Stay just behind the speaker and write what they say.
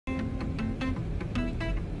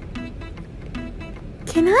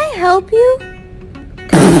Can I help you?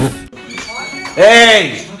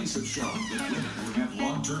 Hey!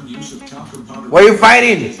 Why are you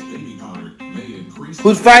fighting?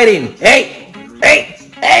 Who's fighting? Hey! Hey!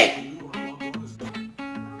 Hey!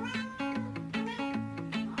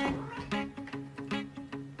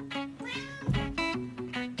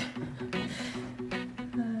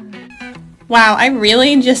 Wow, I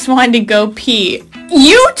really just wanted to go pee.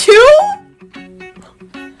 You too?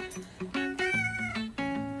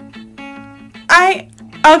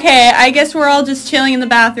 Okay, I guess we're all just chilling in the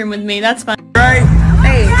bathroom with me. That's fine. Right?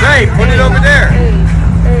 Hey. Right, put it over there.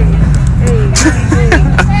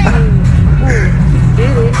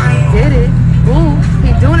 Did it. Ooh,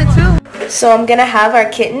 he's doing it too. So I'm gonna have our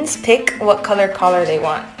kittens pick what color collar they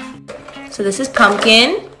want. So this is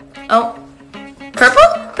pumpkin. Oh, purple?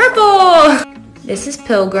 Purple! This is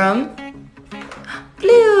pilgrim.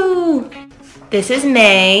 Blue! This is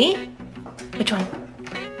May. Which one?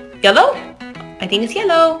 Yellow? I think it's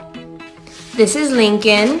yellow. This is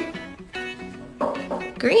Lincoln.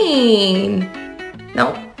 Green.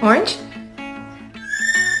 No, orange?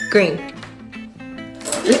 Green.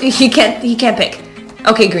 He can't pick.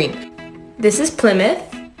 Okay, green. This is Plymouth.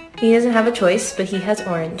 He doesn't have a choice, but he has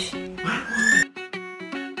orange.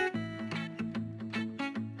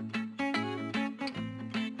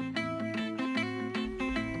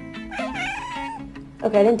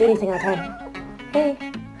 Okay, I didn't do anything on time. Hey,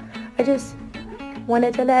 I just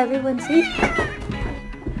wanted to let everyone see.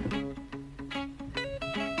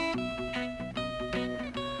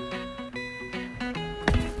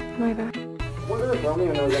 My bad. I wonder if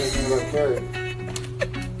Romeo knows anything about carrots.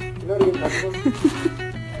 You know what he talks about?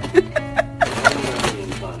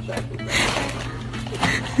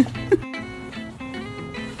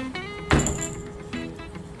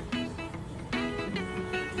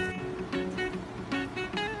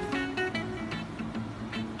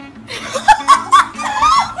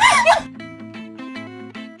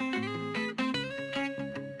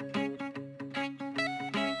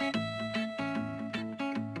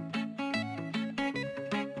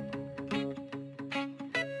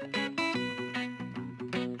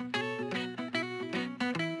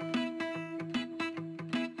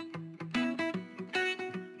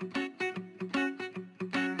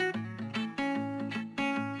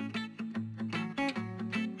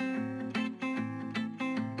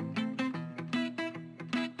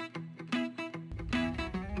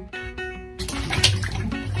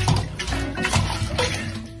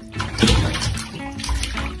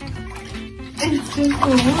 It's just a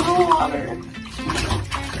little water.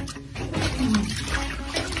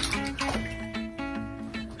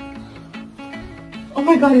 Oh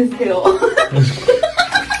my god, his tail.